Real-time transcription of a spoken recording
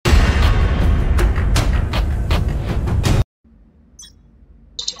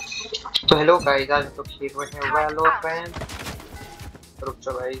तो hello guys, आज हम लोग खेल रहे हैं वैलोरेंट। रुक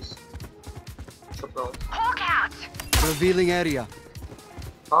जाओ गाइस, चुप रहो। Revealing area.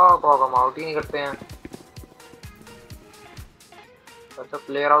 हम आउट ही नहीं करते हैं। तो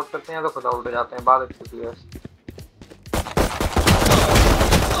प्लेयर आउट करते हैं तो खुद आउट हो जाते हैं बाद में प्लेयर्स।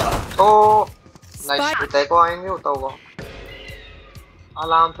 ओ नाइस, इतने को आएंगे होता होगा।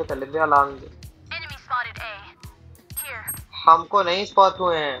 अलार्म पे चले गए, अलार्म पे। हमको नहीं स्पॉट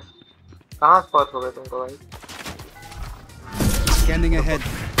हुए हैं। कहाँ स्पॉट हो गए तुमको भाई? Scanning ahead.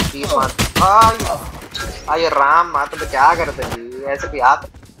 आये राम, माँ तो क्या करते हैं ऐसे भी आते।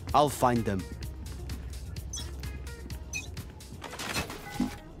 I'll find them.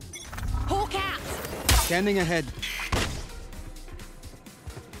 Scanning ahead.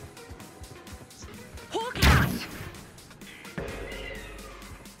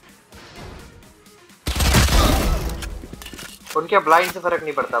 उनके ब्लाइंड से फर्क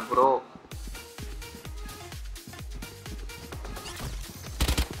नहीं पड़ता ब्रो।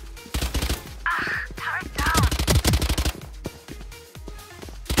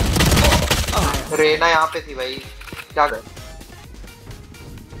 रेना यहाँ पे थी भाई, क्या कर?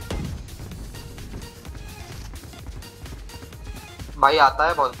 भाई आता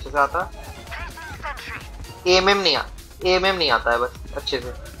है, बहुत अच्छे से आता है। एमएम नहीं आता है बस अच्छे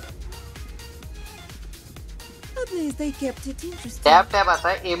से। टैप टैप आता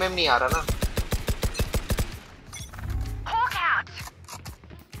है, एमएम नहीं आ रहा ना।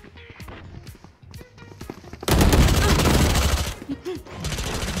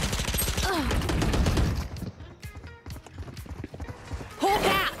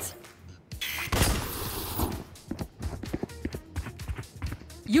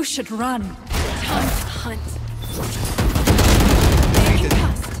 You should run. Time to hunt.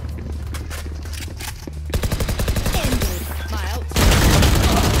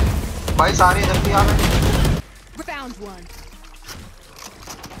 भाई सारे जल्दी आ गए। Found one.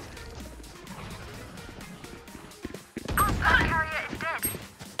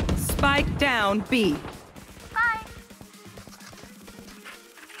 Spike down B.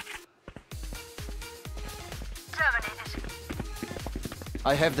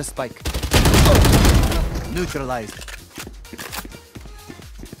 I have the spike. Neutralized.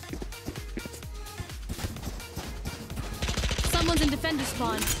 Someone's in defender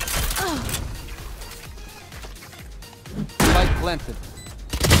spawn. Spike planted.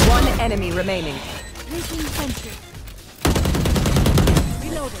 One enemy remaining. Making sentry.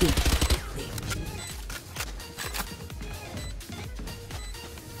 Reloading.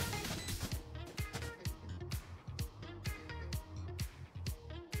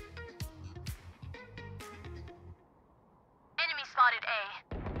 Spotted A.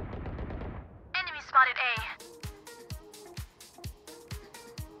 Enemy spotted A.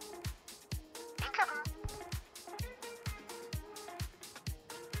 Peekaboo.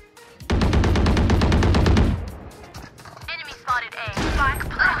 Enemy spotted A. Spike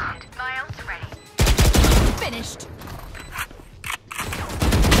planted. My ult's ready. Finished.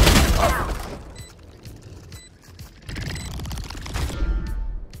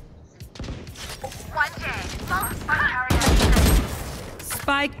 One day. Spike carrier.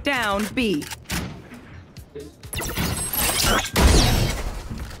 Spike down B.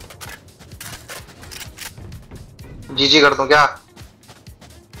 जीजी कर दूं क्या?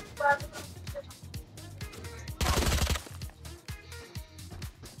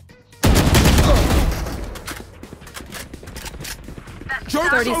 Joke's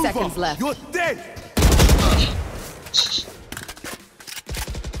 30 over. seconds left. You're dead.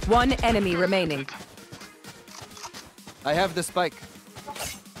 One enemy remaining. I have the spike.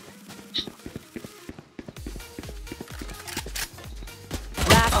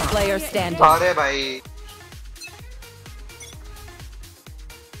 Last player standing. अरे भाई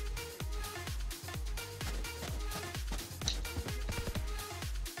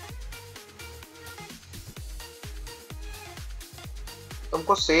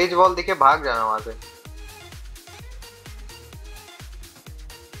तुमको says wall दिखे भाग जाना वहां से।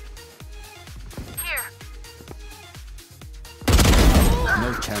 Here. No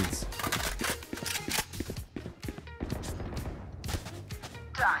chance.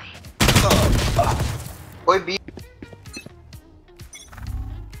 Die. कोई B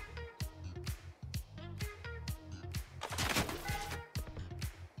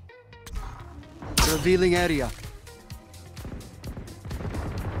Revealing area.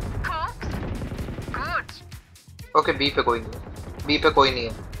 Good. Okay, B पे कोई नहीं है, बी पे कोई नहीं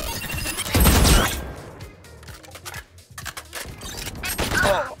है।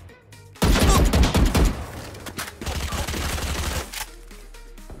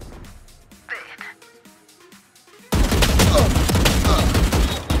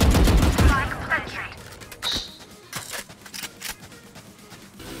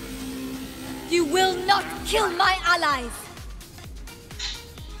 will not kill my allies.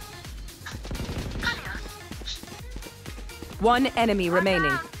 One enemy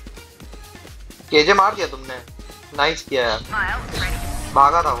remaining. KJ मार दिया तुमने। नाइस किया यार। My ult's ready.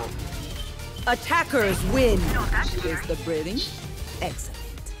 भागा था वो। Attackers win. Is the breathing?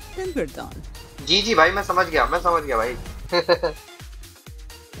 Excellent. Then we're done. जी भाई मैं समझ गया भाई।